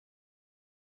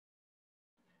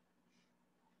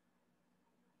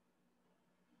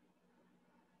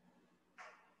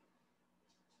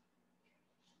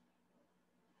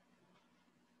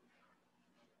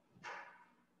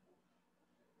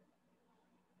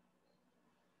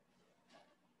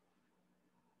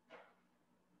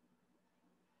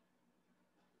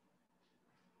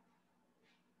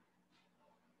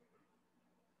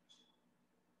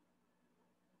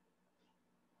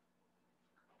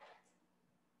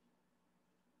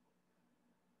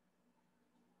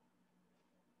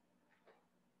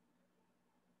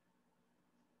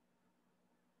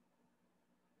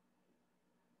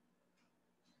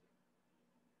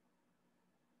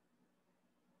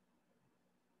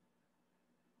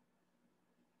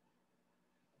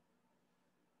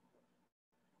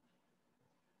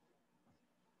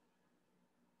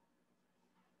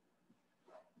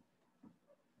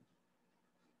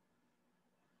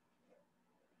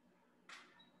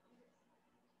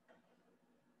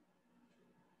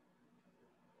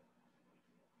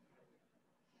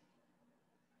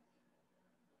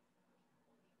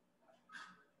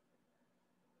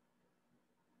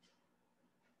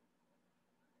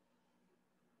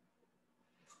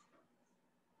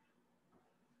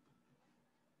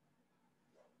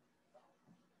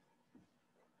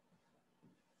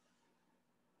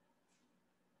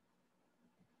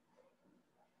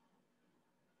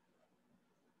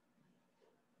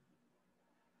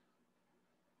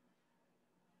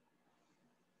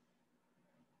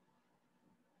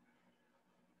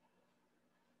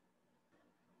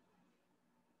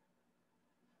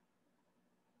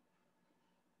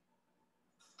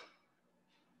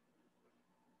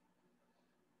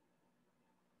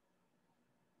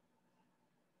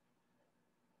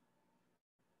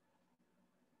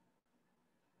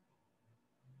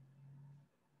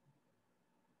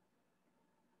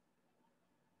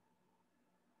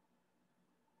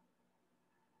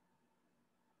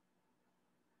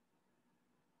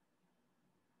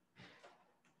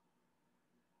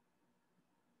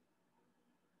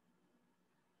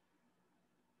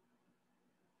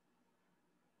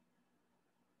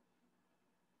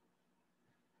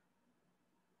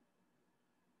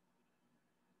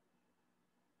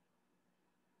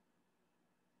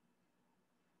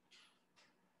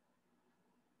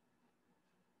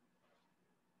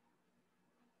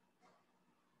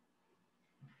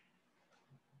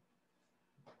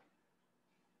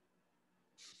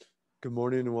Good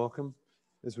morning and welcome.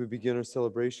 As we begin our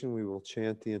celebration, we will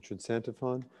chant the entrance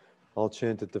antiphon. I'll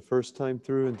chant it the first time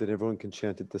through, and then everyone can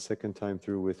chant it the second time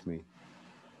through with me.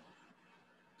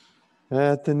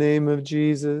 At the name of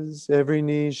Jesus, every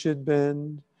knee should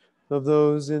bend, of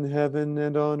those in heaven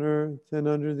and on earth and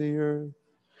under the earth.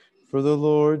 For the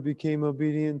Lord became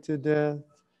obedient to death,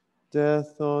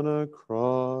 death on a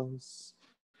cross.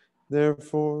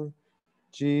 Therefore,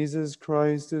 Jesus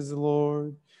Christ is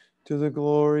Lord, to the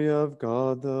glory of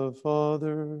God the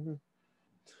Father.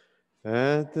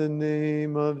 At the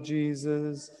name of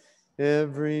Jesus,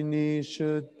 every knee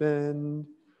should bend,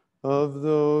 of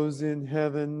those in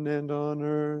heaven and on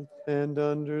earth and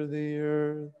under the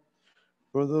earth.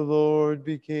 For the Lord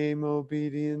became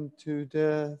obedient to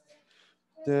death,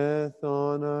 death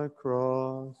on a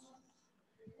cross.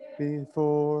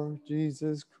 Before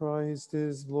Jesus Christ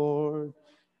is Lord,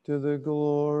 to the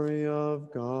glory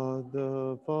of God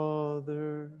the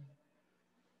Father.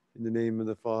 In the name of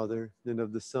the Father, and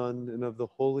of the Son, and of the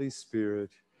Holy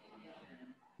Spirit.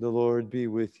 The Lord be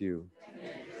with you.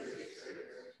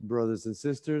 Brothers and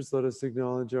sisters, let us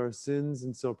acknowledge our sins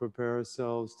and so prepare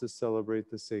ourselves to celebrate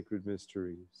the sacred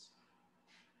mysteries.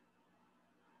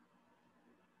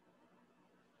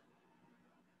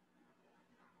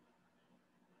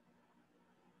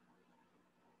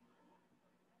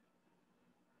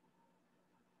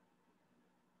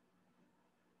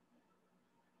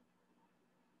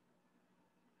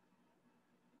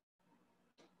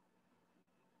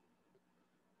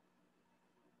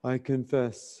 I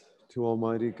confess to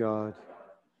Almighty God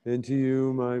and to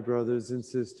you, my brothers and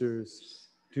sisters,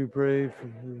 to pray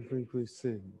for frequently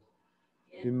sin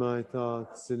in my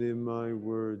thoughts and in my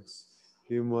words,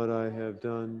 in what I have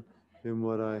done and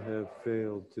what I have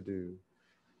failed to do,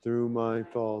 through my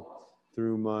fault,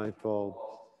 through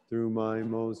my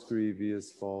most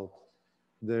grievous fault.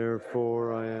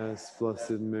 Therefore I ask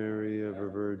Blessed Mary, ever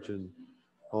Virgin,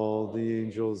 all the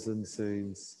angels and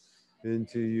saints, and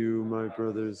to you, my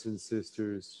brothers and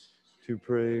sisters, to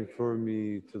pray for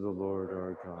me to the Lord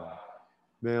our God.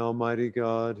 May Almighty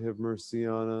God have mercy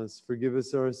on us, forgive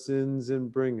us our sins,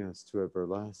 and bring us to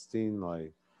everlasting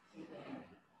life.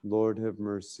 Lord have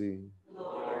mercy.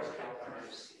 Lord have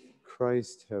mercy.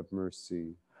 Christ have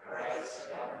mercy. Christ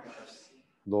have mercy.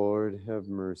 Lord have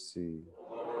mercy.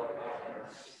 Lord have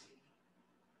mercy.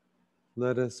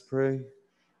 Let us pray.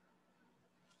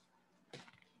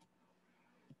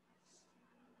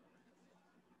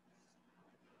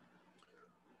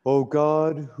 O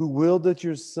God, who willed that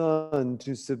your Son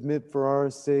to submit for our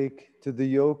sake to the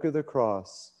yoke of the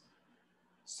cross,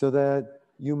 so that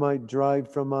you might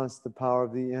drive from us the power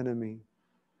of the enemy,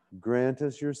 grant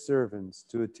us, your servants,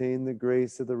 to attain the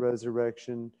grace of the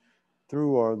resurrection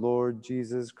through our Lord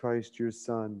Jesus Christ, your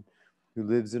Son, who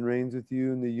lives and reigns with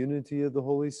you in the unity of the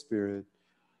Holy Spirit,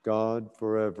 God,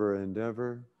 forever and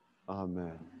ever.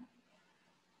 Amen.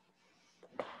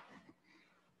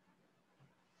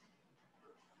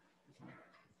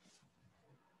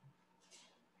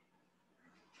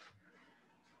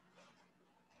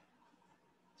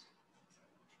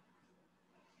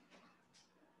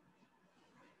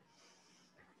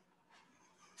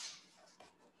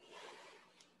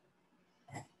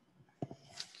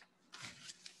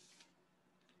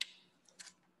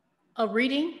 A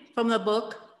reading from the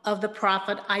book of the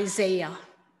prophet Isaiah.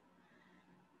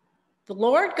 The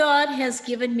Lord God has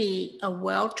given me a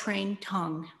well-trained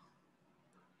tongue,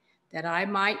 that I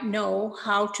might know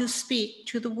how to speak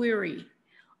to the weary,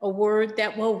 a word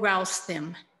that will rouse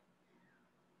them.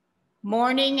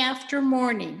 Morning after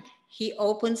morning, he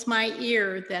opens my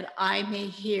ear that I may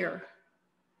hear.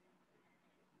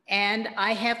 And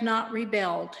I have not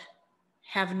rebelled,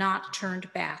 have not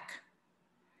turned back.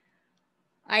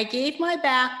 I gave my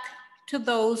back to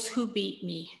those who beat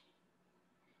me,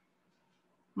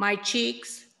 my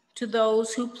cheeks to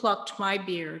those who plucked my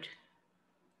beard.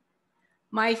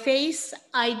 My face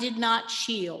I did not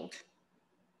shield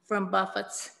from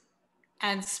buffets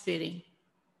and spitting.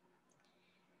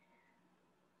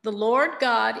 The Lord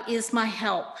God is my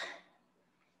help.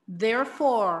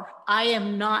 Therefore, I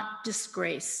am not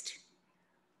disgraced.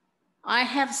 I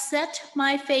have set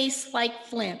my face like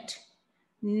flint,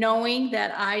 knowing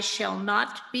that I shall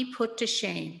not be put to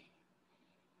shame.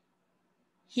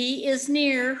 He is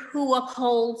near who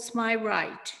upholds my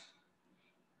right.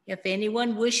 If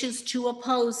anyone wishes to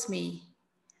oppose me,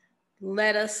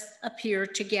 let us appear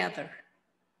together.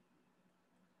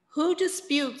 Who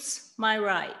disputes my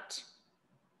right?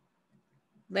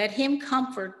 Let him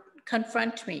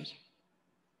confront me.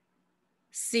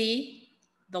 See,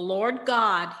 the Lord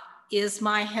God is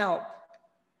my help.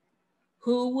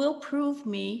 Who will prove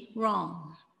me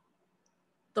wrong?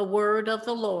 The word of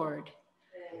the Lord.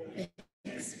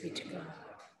 Thanks be to God.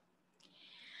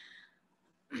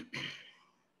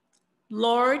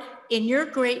 Lord, in your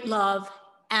great love,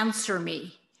 answer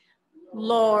me.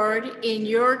 Lord, in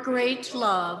your great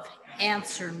love,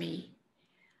 answer me.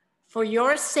 For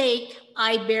your sake,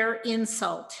 I bear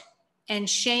insult, and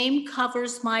shame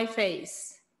covers my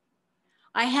face.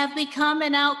 I have become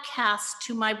an outcast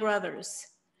to my brothers,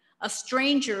 a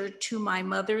stranger to my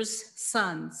mother's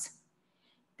sons,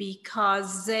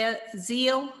 because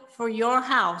zeal for your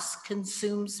house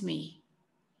consumes me,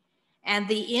 and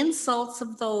the insults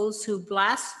of those who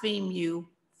blaspheme you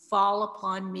fall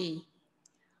upon me.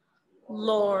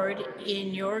 Lord,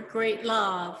 in your great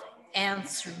love,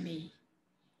 answer me.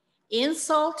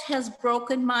 Insult has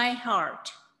broken my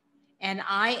heart, and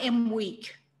I am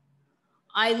weak.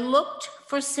 I looked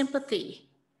for sympathy,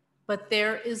 but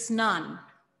there is none.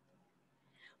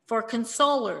 For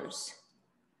consolers,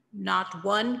 not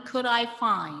one could I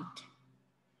find.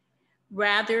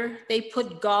 Rather, they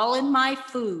put gall in my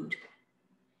food,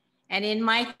 and in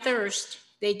my thirst,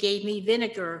 they gave me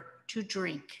vinegar to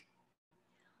drink.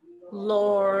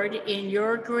 Lord, in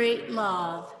your great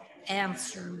love,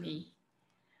 answer me.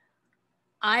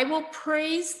 I will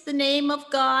praise the name of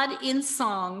God in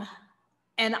song,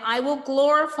 and I will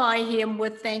glorify him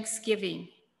with thanksgiving.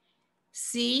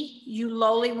 See, you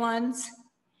lowly ones,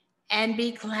 and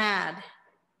be glad.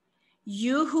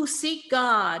 You who seek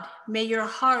God, may your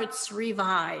hearts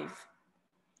revive.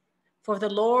 For the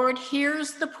Lord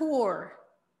hears the poor,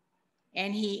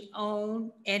 and his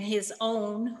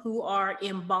own who are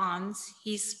in bonds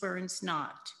he spurns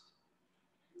not.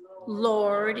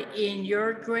 Lord, in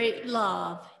your great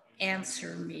love,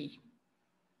 answer me.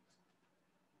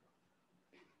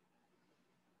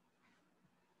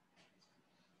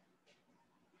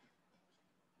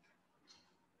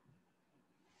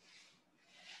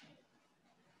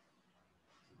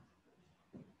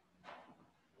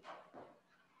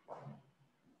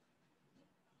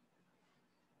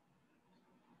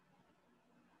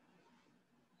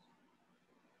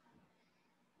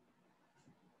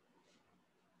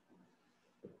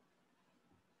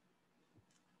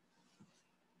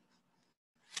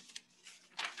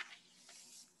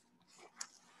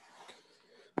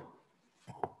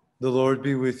 The Lord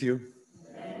be with you.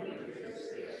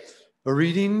 A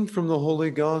reading from the Holy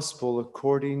Gospel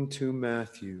according to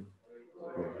Matthew.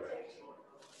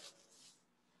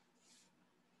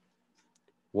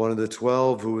 One of the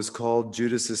 12, who was called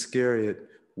Judas Iscariot,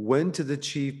 went to the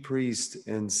chief priest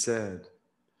and said,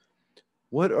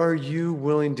 "What are you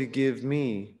willing to give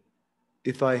me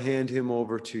if I hand him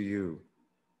over to you?"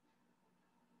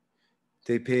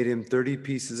 They paid him 30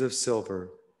 pieces of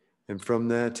silver, and from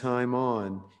that time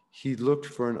on, he looked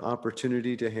for an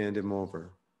opportunity to hand him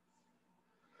over.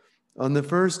 On the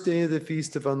first day of the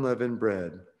Feast of Unleavened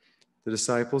Bread, the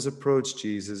disciples approached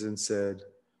Jesus and said,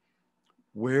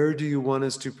 "Where do you want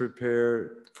us to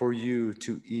prepare for you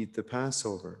to eat the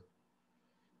Passover?"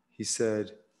 He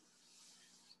said,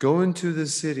 "Go into the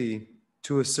city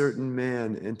to a certain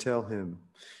man and tell him,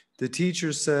 'The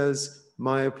teacher says,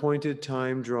 my appointed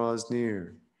time draws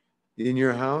near. In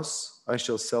your house, I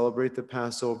shall celebrate the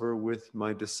Passover with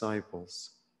my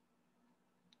disciples.'"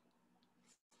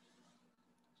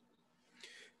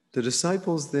 The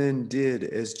disciples then did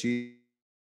as Jesus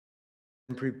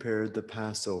prepared the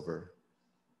Passover.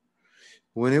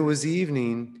 When it was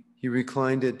evening, he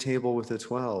reclined at table with the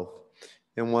 12,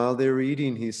 and while they were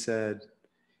eating, he said,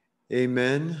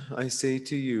 "Amen, I say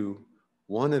to you,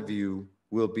 one of you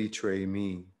will betray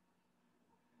me."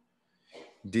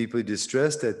 Deeply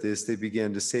distressed at this, they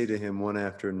began to say to him one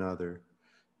after another,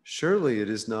 "Surely it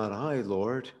is not I,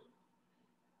 Lord."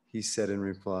 He said in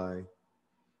reply,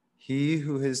 "He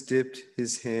who has dipped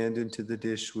his hand into the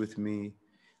dish with me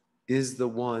is the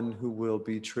one who will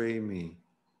betray me.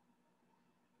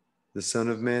 The Son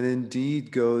of Man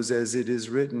indeed goes as it is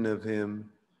written of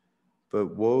him,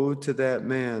 but woe to that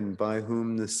man by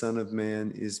whom the Son of Man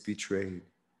is betrayed.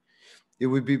 It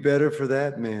would be better for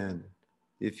that man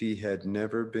if he had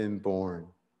never been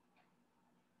born."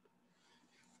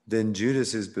 Then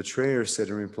Judas, his betrayer, said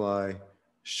in reply,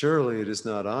 "Surely it is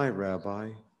not I,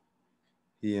 Rabbi."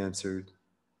 He answered,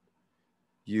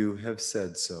 "You have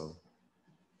said so."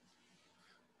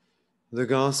 The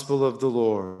Gospel of the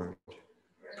Lord.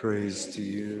 Praise to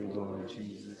you, Lord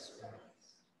Jesus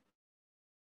Christ.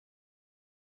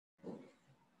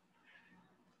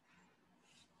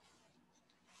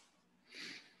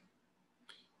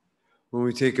 When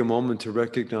we take a moment to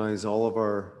recognize all of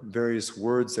our various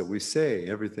words that we say,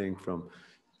 everything from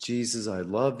 "Jesus, I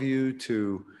love you,"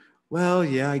 to "well,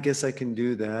 yeah, I guess I can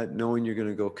do that," knowing you're going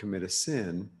to go commit a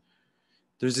sin,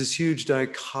 There's this huge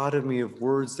dichotomy of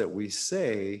words that we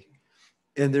say,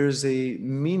 and there's a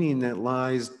meaning that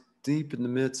lies deep in the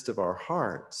midst of our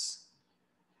hearts.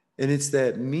 And it's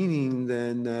that meaning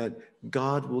then that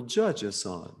God will judge us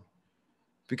on.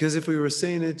 Because if we were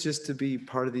saying it just to be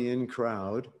part of the in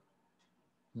crowd,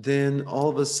 then all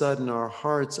of a sudden our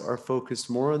hearts are focused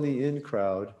more on the in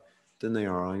crowd than they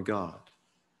are on God.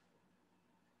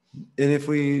 And if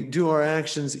we do our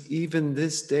actions even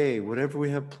this day, whatever we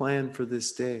have planned for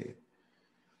this day,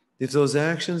 if those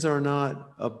actions are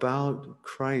not about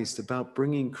Christ, about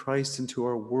bringing Christ into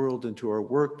our world, into our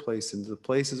workplace, into the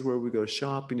places where we go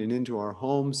shopping and into our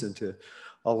homes, and to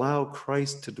allow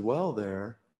Christ to dwell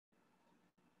there,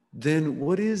 then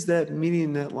what is that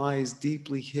meaning that lies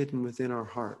deeply hidden within our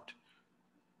heart?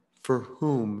 For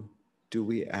whom do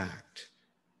we act?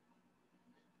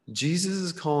 Jesus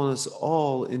is calling us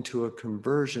all into a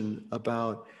conversion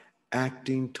about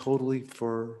acting totally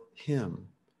for him,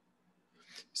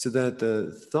 so that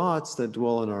the thoughts that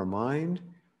dwell in our mind,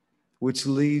 which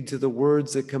lead to the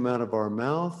words that come out of our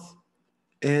mouth,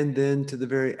 and then to the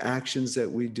very actions that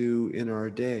we do in our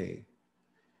day,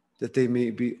 that they may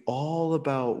be all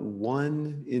about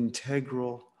one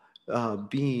integral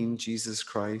being, Jesus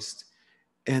Christ,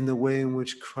 and the way in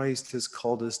which Christ has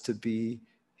called us to be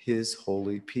his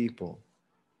holy people.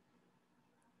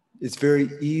 It's very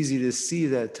easy to see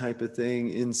that type of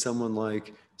thing in someone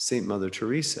like Saint Mother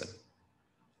Teresa,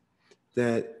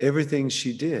 that everything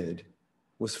she did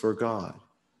was for God.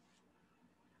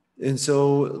 And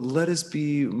so let us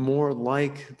be more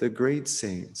like the great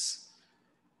saints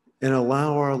and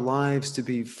allow our lives to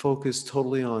be focused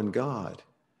totally on God.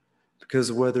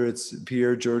 Because whether it's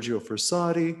Pier Giorgio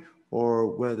Frassati, or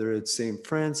whether it's St.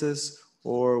 Francis,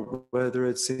 or whether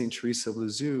it's St. Teresa of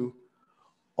Lisieux,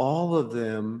 all of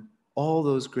them, all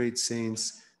those great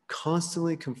saints,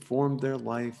 constantly conformed their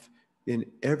life in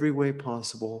every way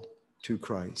possible to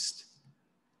Christ.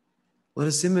 Let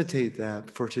us imitate that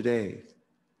for today,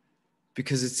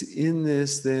 because it's in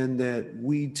this then that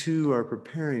we too are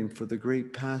preparing for the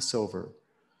great Passover,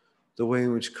 the way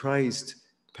in which Christ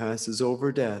passes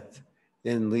over death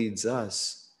and leads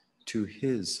us to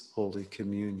his Holy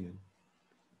Communion.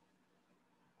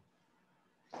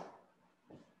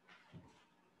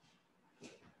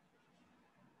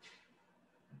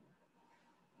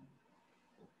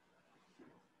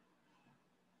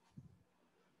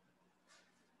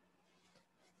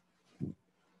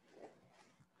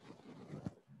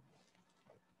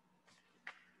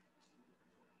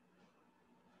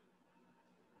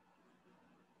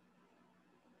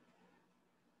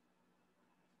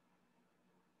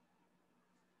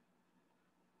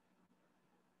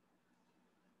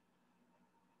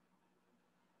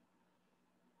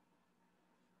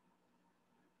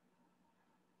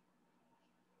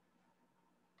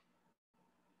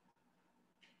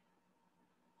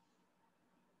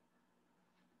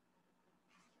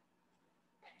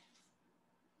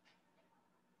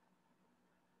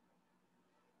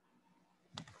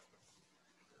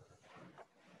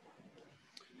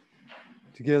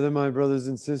 Together, my brothers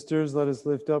and sisters, let us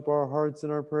lift up our hearts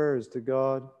and our prayers to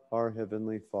God, our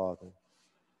Heavenly Father.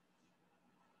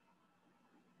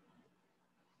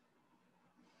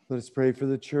 Let us pray for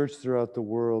the church throughout the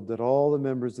world, that all the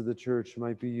members of the church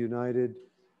might be united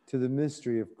to the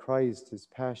mystery of Christ, his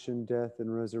passion, death,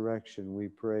 and resurrection. We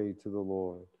pray to the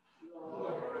Lord.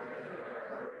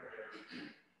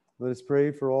 Let us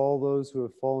pray for all those who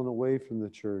have fallen away from the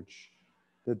church,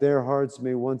 that their hearts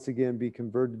may once again be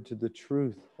converted to the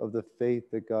truth of the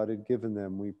faith that God had given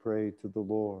them. We pray to the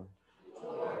Lord.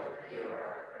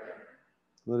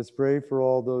 Let us pray for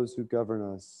all those who govern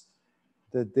us,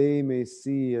 that they may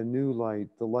see a new light,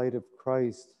 the light of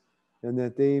Christ, and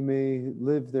that they may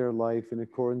live their life in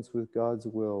accordance with God's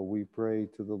will. We pray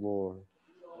to the Lord.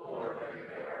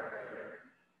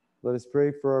 Let us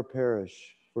pray for our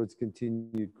parish, for its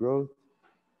continued growth,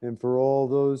 and for all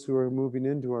those who are moving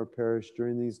into our parish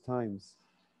during these times,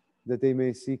 that they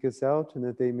may seek us out and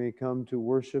that they may come to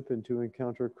worship and to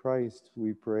encounter Christ.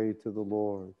 We pray to the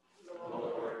Lord.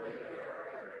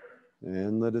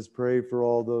 And let us pray for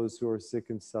all those who are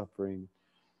sick and suffering,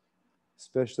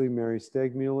 especially Mary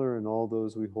Stegmuller and all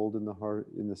those we hold in the heart,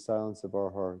 in the silence of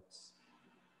our hearts.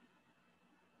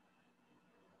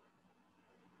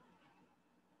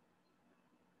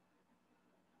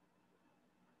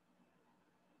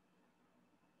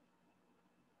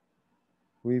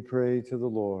 We pray to the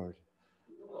Lord.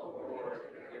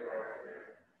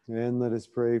 And let us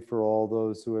pray for all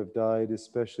those who have died,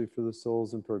 especially for the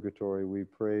souls in purgatory. We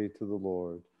pray to the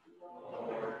Lord.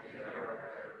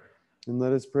 And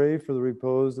let us pray for the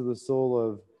repose of the soul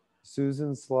of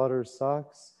Susan Slaughter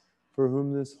Sachs for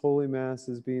whom this holy Mass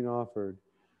is being offered,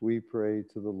 we pray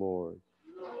to the Lord.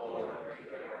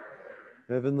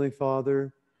 Heavenly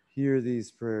Father, hear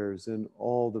these prayers and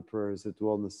all the prayers that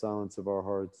dwell in the silence of our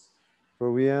hearts,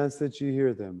 for we ask that you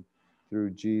hear them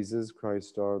through Jesus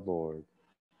Christ our Lord.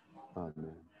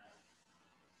 Amen.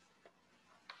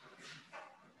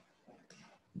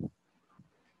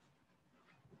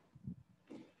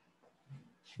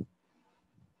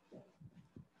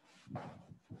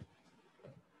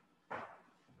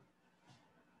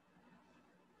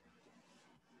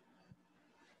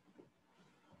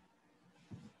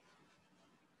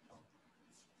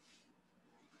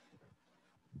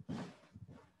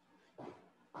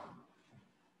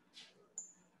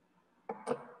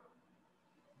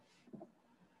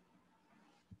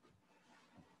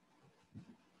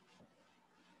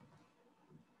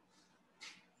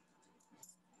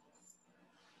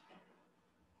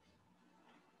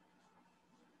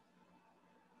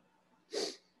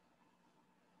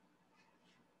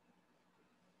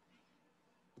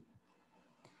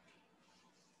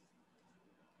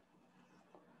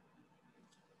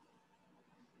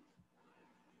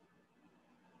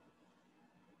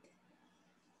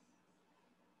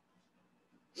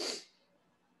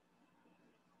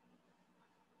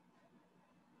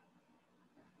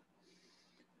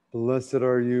 Blessed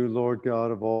are you, Lord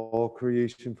God of all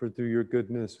creation, for through your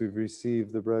goodness we've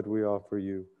received the bread we offer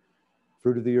you.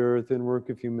 Fruit of the earth and work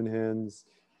of human hands,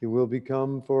 it will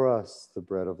become for us the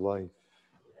bread of life.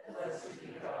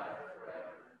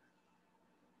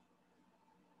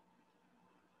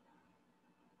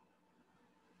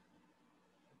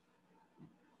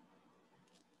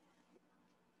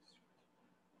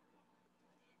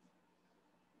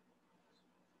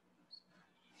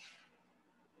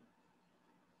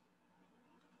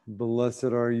 Blessed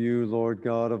are you, Lord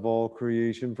God of all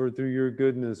creation, for through your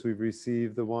goodness we've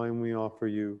received the wine we offer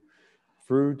you.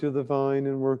 Fruit of the vine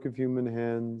and work of human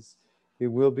hands, it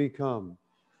will become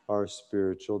our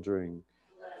spiritual drink.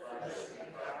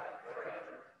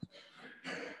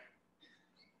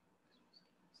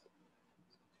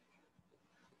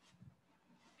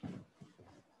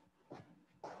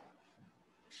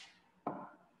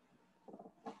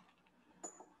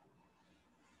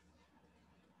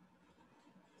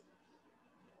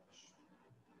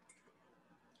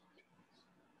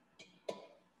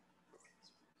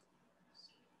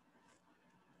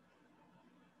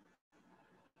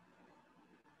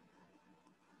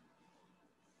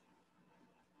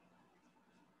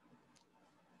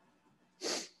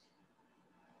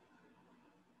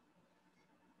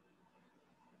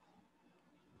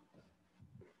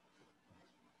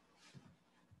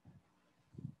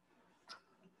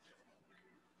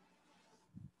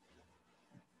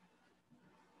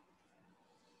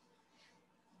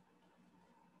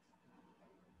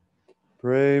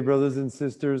 Pray, brothers and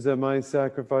sisters, that my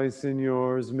sacrifice and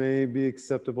yours may be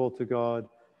acceptable to God,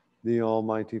 the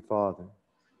Almighty Father.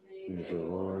 May the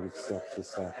Lord accept the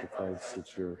sacrifice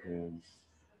at your hands,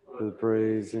 for the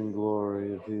praise and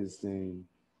glory of his name,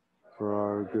 for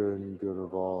our good and good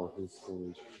of all his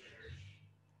holy church.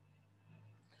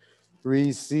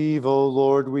 Receive, O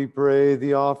Lord, we pray,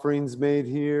 the offerings made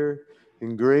here,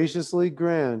 and graciously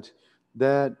grant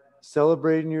that,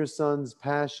 celebrating your Son's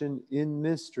passion in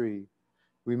mystery,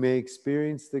 we may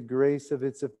experience the grace of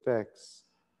its effects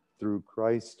through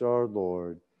Christ our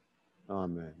Lord.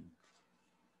 Amen.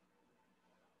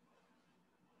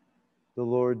 The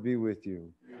Lord be with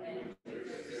you.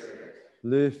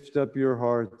 Lift up your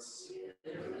hearts.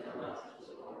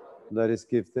 Let us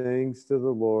give thanks to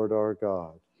the Lord our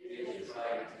God.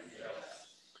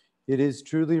 It is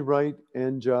truly right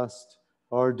and just,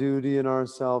 our duty and our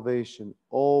salvation,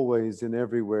 always and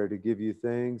everywhere to give you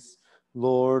thanks,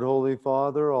 Lord, Holy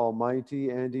Father,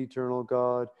 Almighty and eternal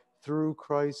God, through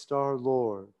Christ our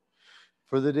Lord.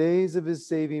 For the days of his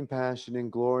saving passion and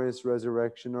glorious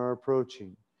resurrection are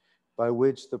approaching, by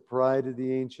which the pride of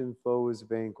the ancient foe is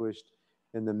vanquished,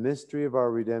 and the mystery of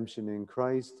our redemption in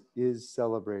Christ is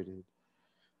celebrated.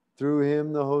 Through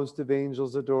him the host of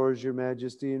angels adores your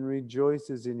majesty and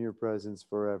rejoices in your presence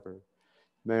forever.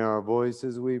 May our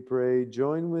voices, we pray,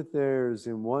 join with theirs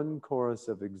in one chorus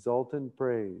of exultant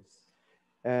praise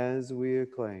as we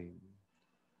acclaim,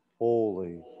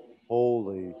 Holy,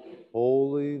 holy,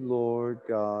 holy Lord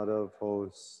God of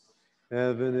hosts,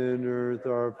 heaven and earth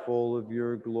are full of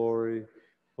your glory.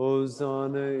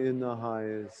 Hosanna in the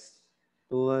highest.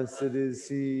 Blessed is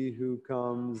he who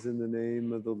comes in the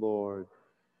name of the Lord.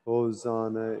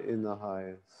 Hosanna in the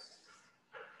highest.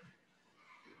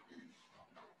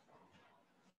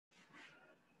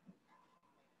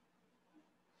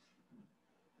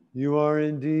 You are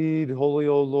indeed holy,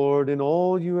 O Lord, and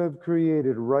all you have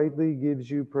created rightly gives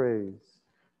you praise.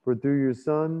 For through your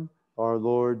Son, our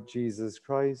Lord Jesus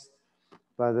Christ,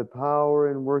 by the power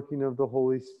and working of the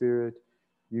Holy Spirit,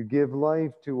 you give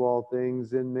life to all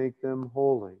things and make them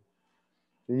holy.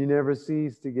 And you never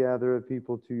cease to gather a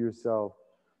people to yourself,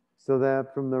 so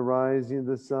that from the rising of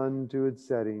the sun to its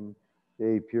setting,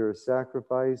 a pure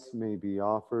sacrifice may be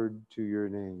offered to your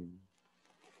name.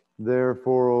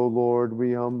 Therefore, O Lord,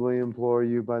 we humbly implore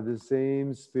you by the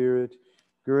same Spirit,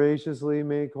 graciously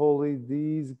make holy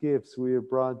these gifts we have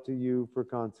brought to you for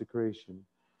consecration,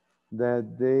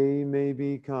 that they may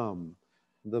become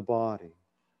the body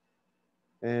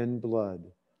and blood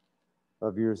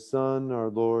of your Son, our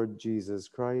Lord Jesus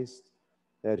Christ,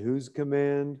 at whose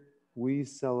command we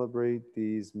celebrate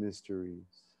these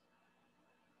mysteries.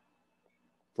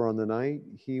 For on the night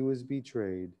he was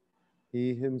betrayed,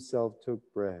 he himself took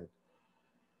bread,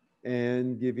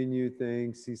 and giving you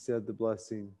thanks, he said the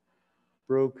blessing,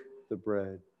 broke the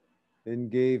bread, and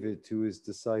gave it to his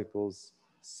disciples,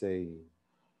 saying,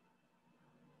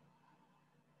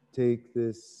 "Take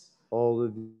this, all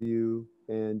of you,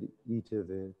 and eat of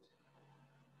it.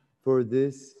 For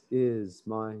this is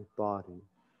my body,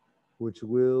 which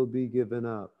will be given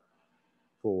up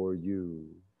for you."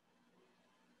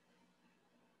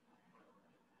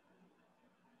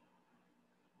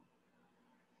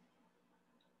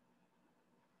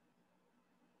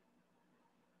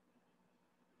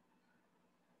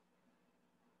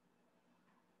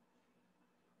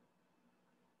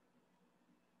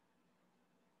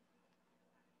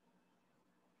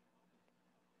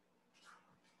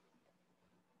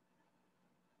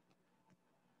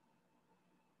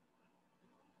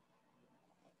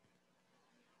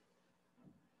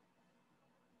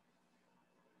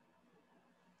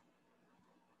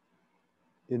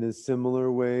 In a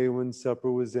similar way, when supper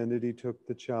was ended, he took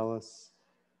the chalice,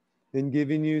 and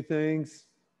giving you thanks,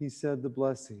 he said the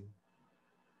blessing,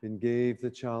 and gave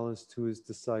the chalice to his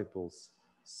disciples,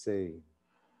 saying,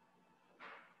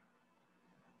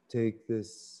 "Take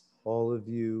this, all of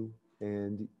you,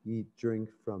 and drink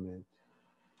from it.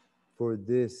 For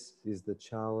this is the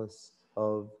chalice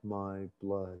of my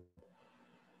blood,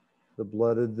 the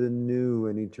blood of the new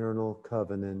and eternal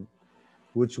covenant,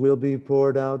 which will be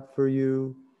poured out for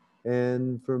you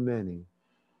and for many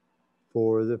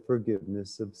for the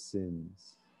forgiveness of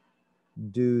sins.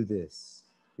 Do this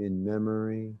in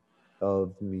memory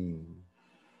of me."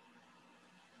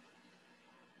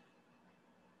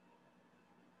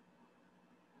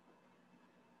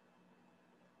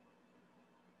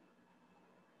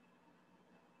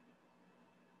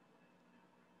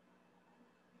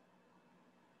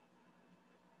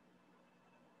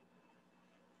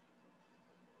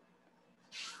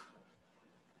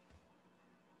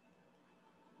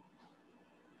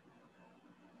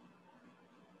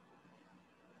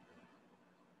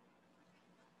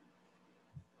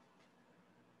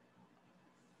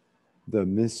 The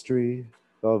mystery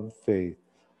of faith.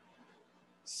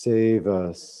 Save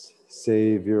us,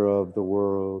 Savior of the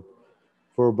world,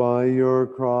 for by your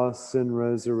cross and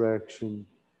resurrection,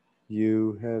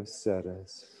 you have set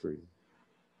us free.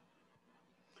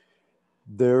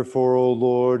 Therefore, O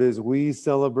Lord, as we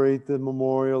celebrate the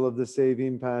memorial of the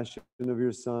saving passion of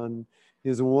your Son,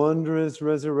 his wondrous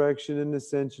resurrection and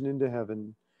ascension into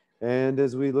heaven, and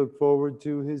as we look forward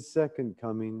to his second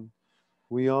coming,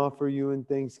 we offer you in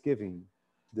thanksgiving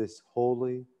this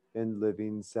holy and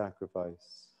living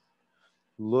sacrifice.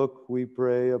 Look, we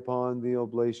pray, upon the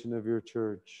oblation of your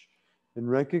church, and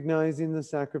recognizing the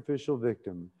sacrificial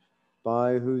victim,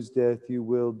 by whose death you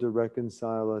willed to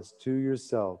reconcile us to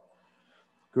yourself,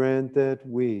 grant that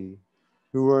we,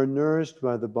 who are nourished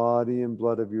by the body and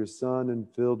blood of your Son and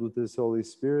filled with his Holy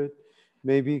Spirit,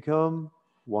 may become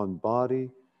one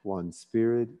body, one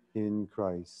spirit in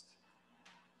Christ.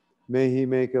 May he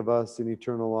make of us an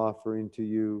eternal offering to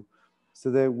you, so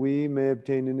that we may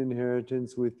obtain an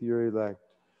inheritance with your elect,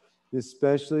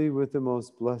 especially with the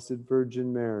most blessed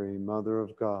Virgin Mary, Mother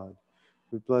of God,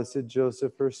 with blessed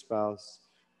Joseph, her spouse,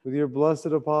 with your blessed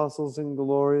apostles and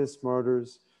glorious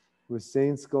martyrs, with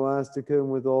Saint Scholastica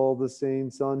and with all the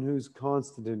saints on whose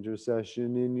constant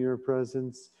intercession in your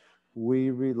presence we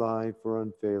rely for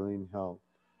unfailing help.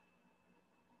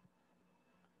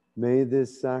 May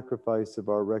this sacrifice of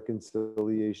our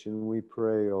reconciliation, we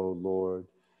pray, O Lord,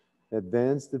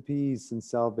 advance the peace and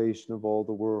salvation of all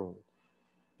the world.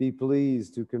 Be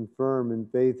pleased to confirm in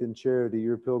faith and charity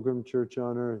your pilgrim church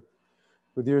on earth,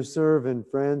 with your servant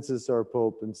Francis, our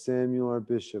Pope, and Samuel, our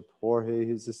Bishop, Jorge,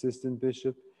 his assistant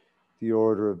bishop, the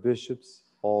order of bishops,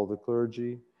 all the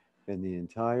clergy, and the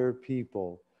entire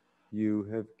people you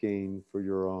have gained for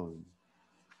your own.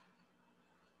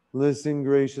 Listen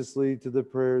graciously to the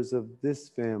prayers of this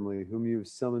family whom you have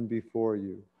summoned before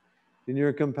you. In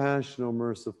your compassion, O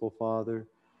merciful Father,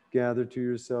 gather to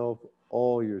yourself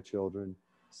all your children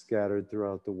scattered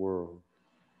throughout the world.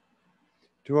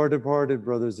 To our departed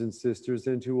brothers and sisters,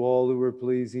 and to all who were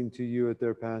pleasing to you at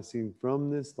their passing from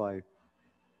this life,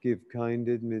 give kind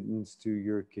admittance to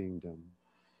your kingdom.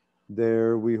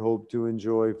 There we hope to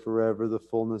enjoy forever the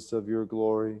fullness of your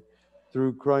glory,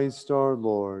 through Christ our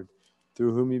Lord,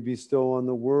 through whom you bestow on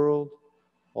the world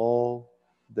all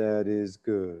that is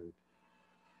good.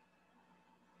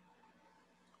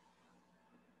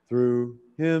 Through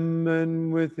him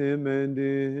and with him and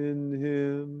in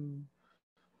him,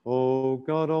 O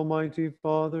God Almighty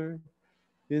Father,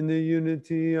 in the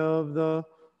unity of the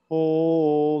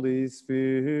Holy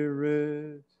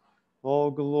Spirit,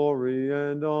 all glory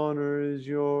and honor is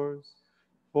yours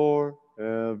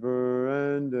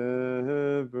forever and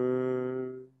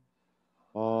ever.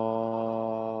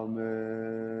 Amen.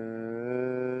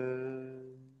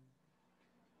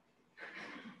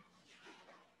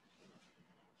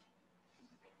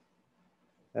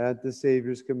 At the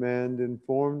Savior's command,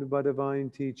 informed by divine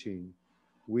teaching,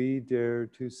 we dare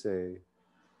to say,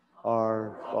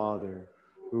 Our Father,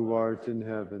 who art in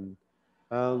heaven,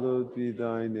 hallowed be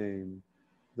thy name.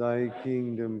 Thy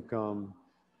kingdom come,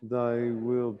 thy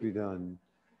will be done,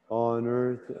 on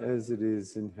earth as it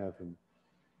is in heaven.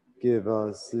 Give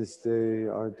us this day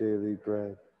our daily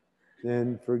bread,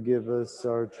 and forgive us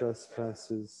our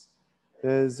trespasses,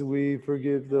 as we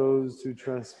forgive those who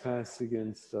trespass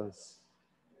against us.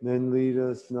 And lead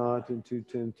us not into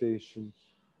temptation,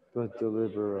 but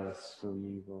deliver us from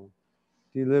evil.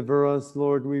 Deliver us,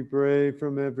 Lord, we pray,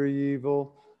 from every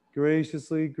evil.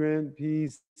 Graciously grant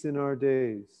peace in our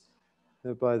days,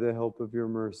 that by the help of your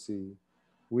mercy,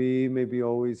 we may be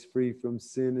always free from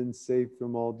sin and safe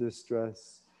from all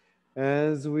distress,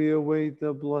 as we await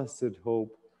the blessed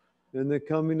hope and the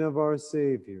coming of our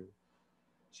Savior,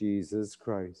 Jesus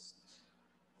Christ.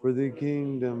 For the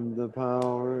kingdom, the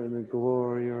power, and the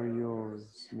glory are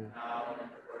yours.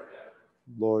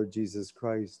 Lord Jesus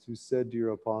Christ, who said to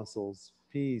your apostles,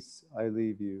 Peace I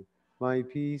leave you, my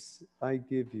peace I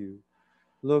give you.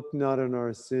 Look not on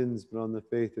our sins, but on the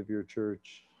faith of your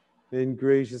church, and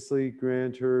graciously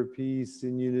grant her peace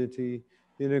and unity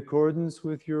in accordance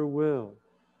with your will,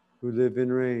 who live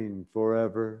and reign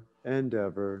forever and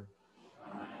ever.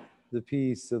 The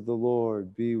peace of the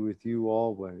Lord be with you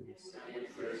always.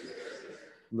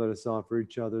 Let us offer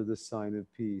each other the sign of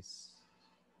peace.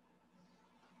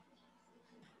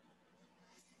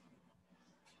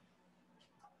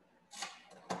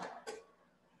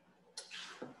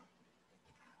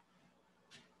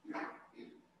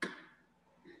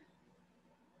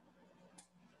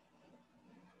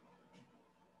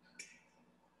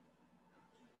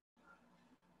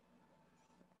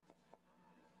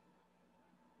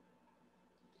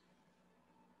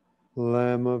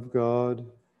 Lamb of God,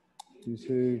 you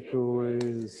take away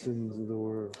the sins of the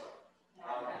world.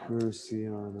 Mercy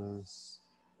on us.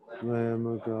 Lamb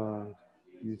of God,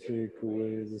 you take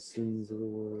away the sins of the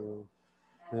world.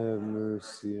 Have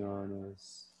mercy on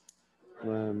us.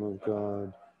 Lamb of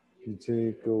God, you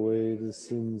take away the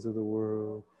sins of the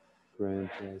world.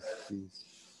 Grant us peace.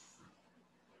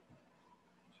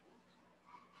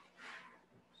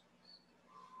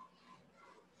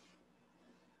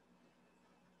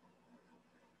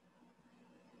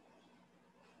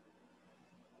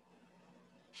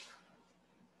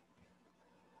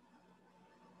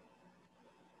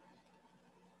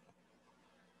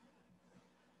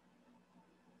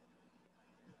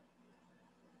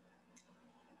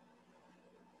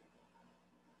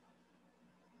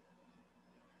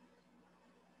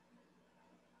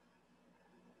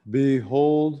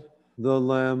 Behold the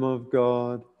Lamb of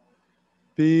God.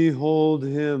 Behold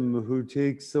him who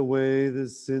takes away the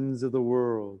sins of the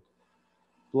world.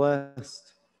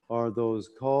 Blessed are those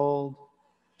called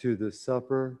to the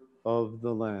supper of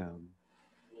the Lamb.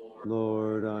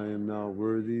 Lord, I am not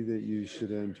worthy that you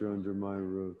should enter under my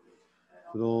roof,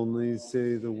 but only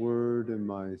say the word and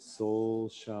my soul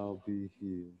shall be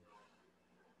healed.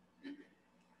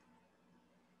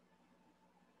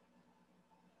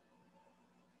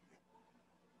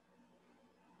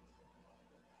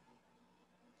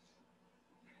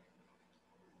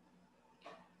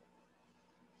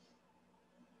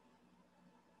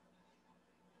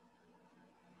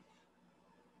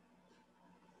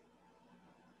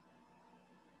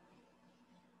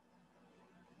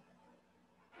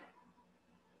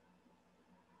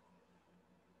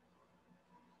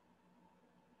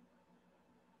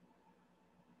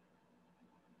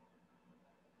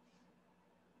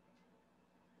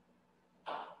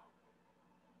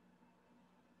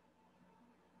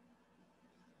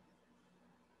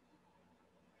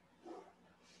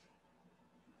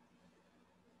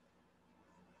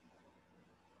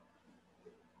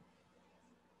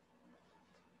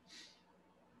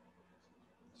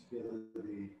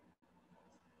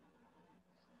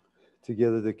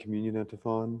 Together the communion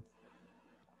antiphon.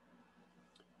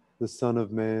 The Son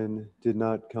of Man did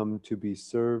not come to be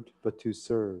served, but to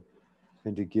serve,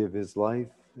 and to give his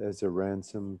life as a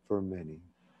ransom for many.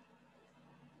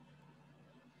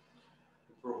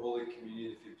 For Holy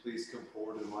Communion, if you please come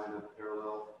forward and line up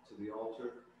parallel to the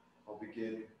altar. I'll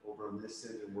begin over on this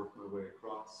end and work my way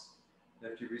across.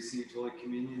 After you received Holy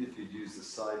Communion, if you'd use the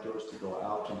side doors to go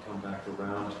out and come back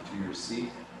around to your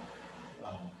seat,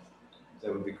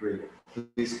 that would be great.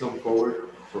 Please come forward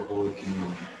for Holy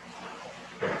Communion.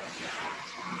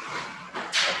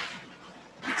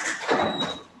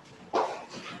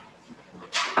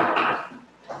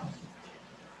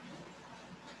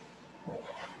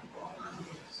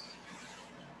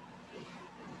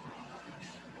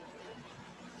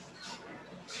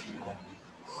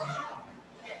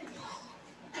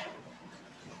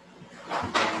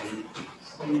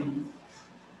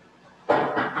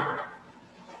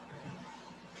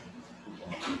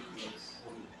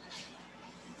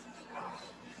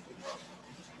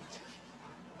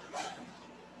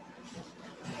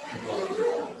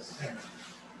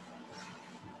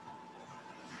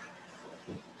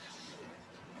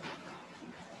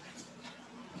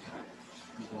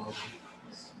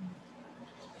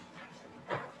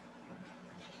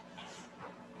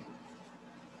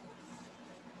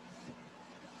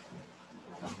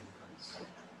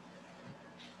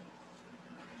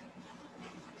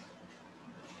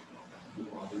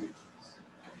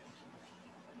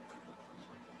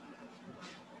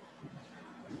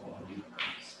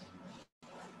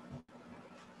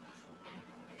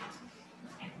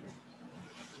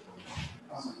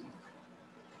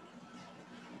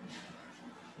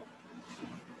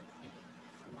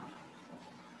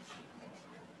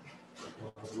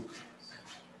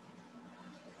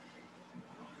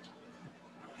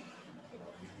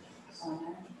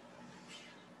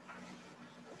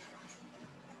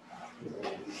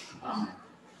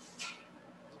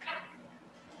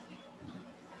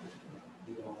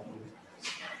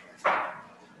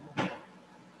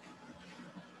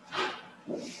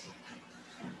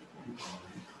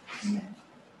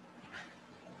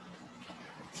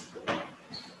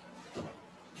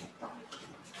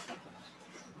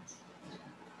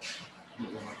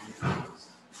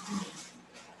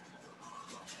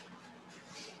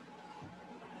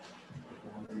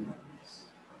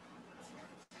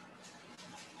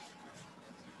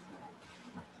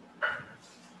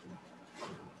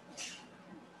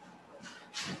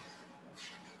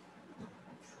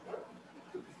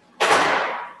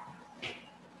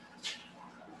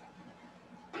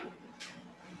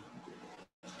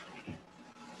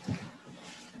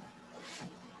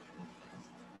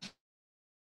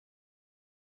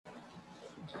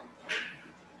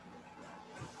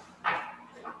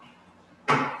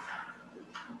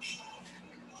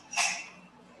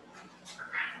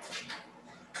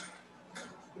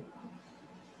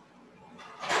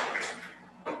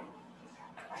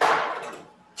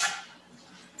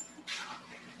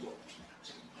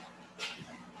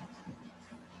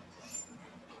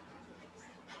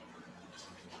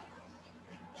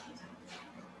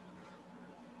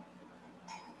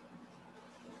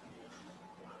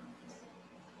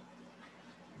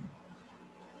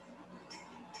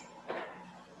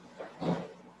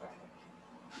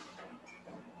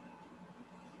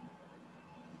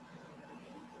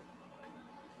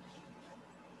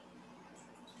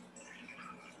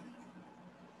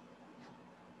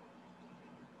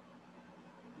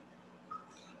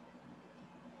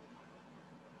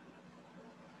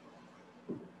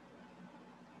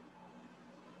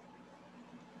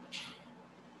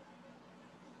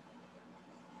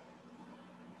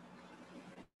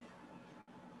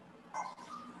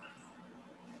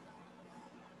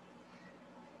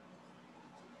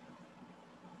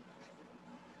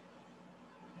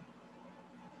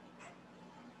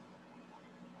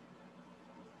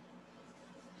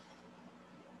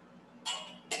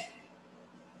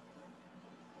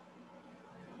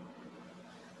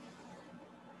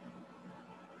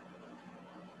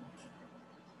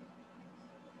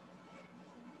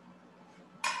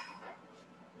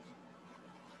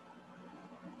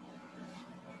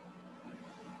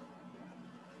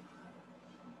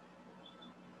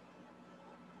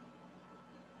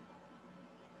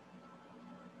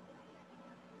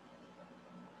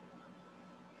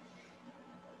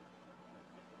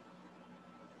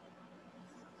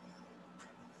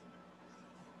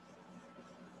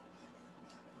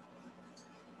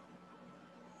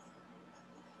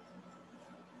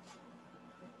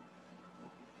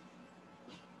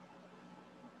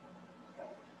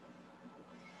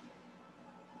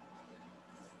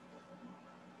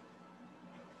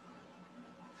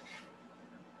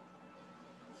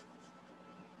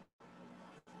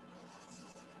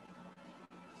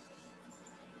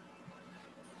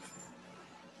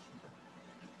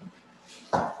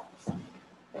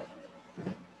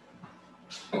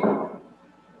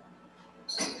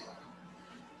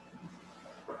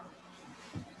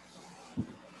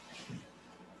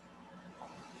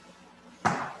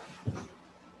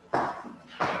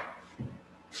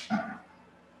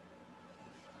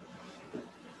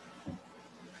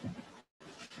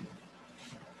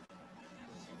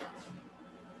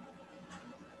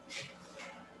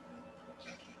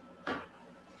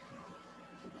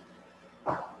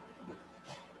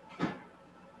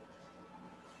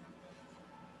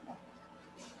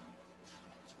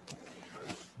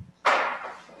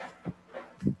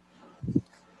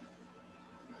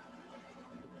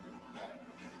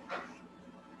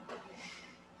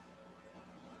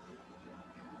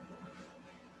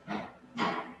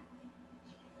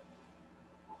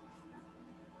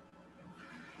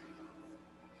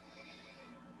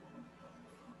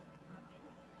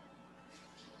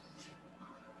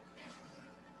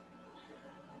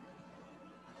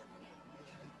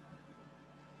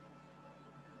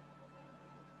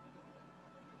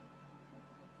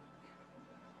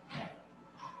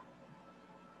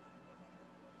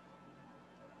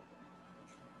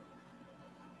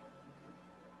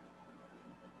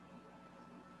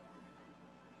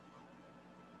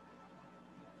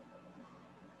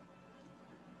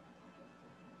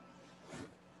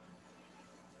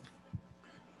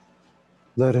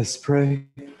 Let us pray.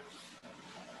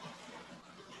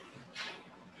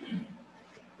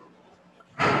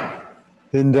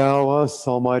 Endow us,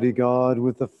 Almighty God,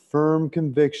 with a firm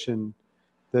conviction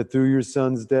that through your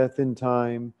Son's death in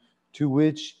time, to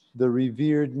which the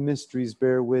revered mysteries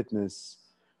bear witness,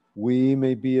 we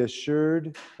may be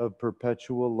assured of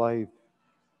perpetual life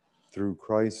through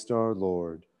Christ our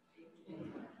Lord.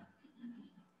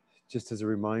 Just as a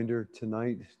reminder,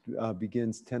 tonight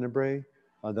begins Tenebrae.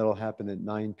 That'll happen at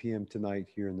 9 p.m. tonight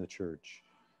here in the church.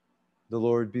 The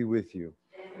Lord be with you.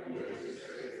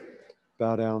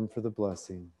 Bow down for the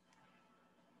blessing.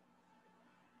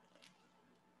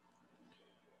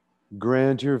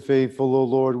 Grant your faithful, O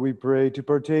Lord, we pray, to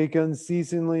partake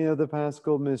unceasingly of the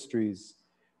Paschal mysteries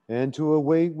and to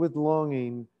await with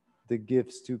longing the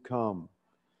gifts to come,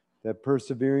 that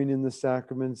persevering in the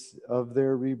sacraments of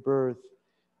their rebirth,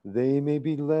 they may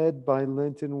be led by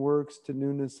Lenten works to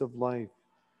newness of life,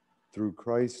 through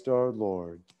Christ our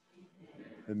Lord.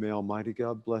 And may Almighty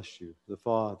God bless you, the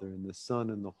Father, and the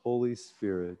Son, and the Holy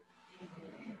Spirit.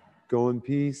 Go in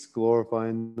peace,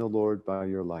 glorifying the Lord by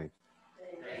your life.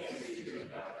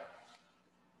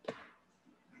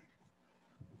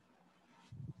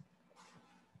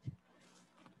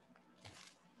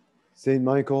 Saint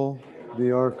Michael,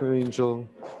 the Archangel,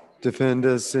 defend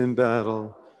us in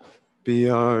battle. Be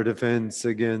our defense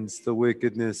against the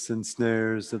wickedness and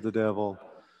snares of the devil.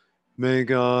 May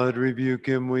God rebuke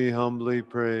him, we humbly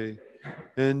pray.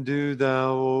 And do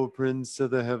thou, O Prince of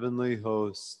the heavenly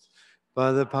host,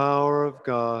 by the power of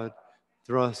God,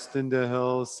 thrust into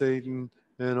hell Satan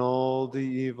and all the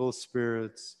evil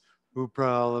spirits who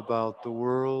prowl about the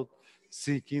world,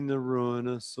 seeking the ruin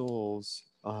of souls.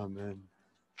 Amen.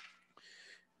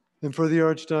 And for the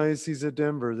Archdiocese of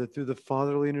Denver, that through the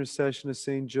fatherly intercession of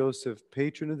Saint Joseph,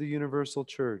 patron of the Universal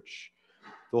Church,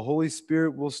 the Holy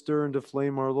Spirit will stir and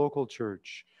aflame our local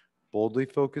church, boldly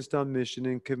focused on mission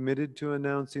and committed to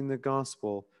announcing the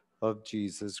gospel of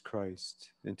Jesus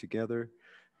Christ. And together,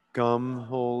 come,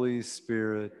 Holy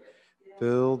Spirit,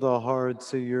 fill the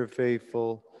hearts of your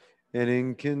faithful and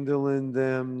enkindle in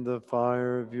them the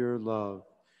fire of your love.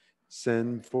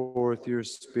 Send forth your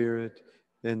Spirit,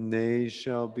 and they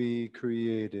shall be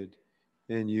created,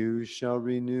 and you shall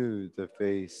renew the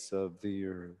face of the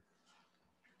earth.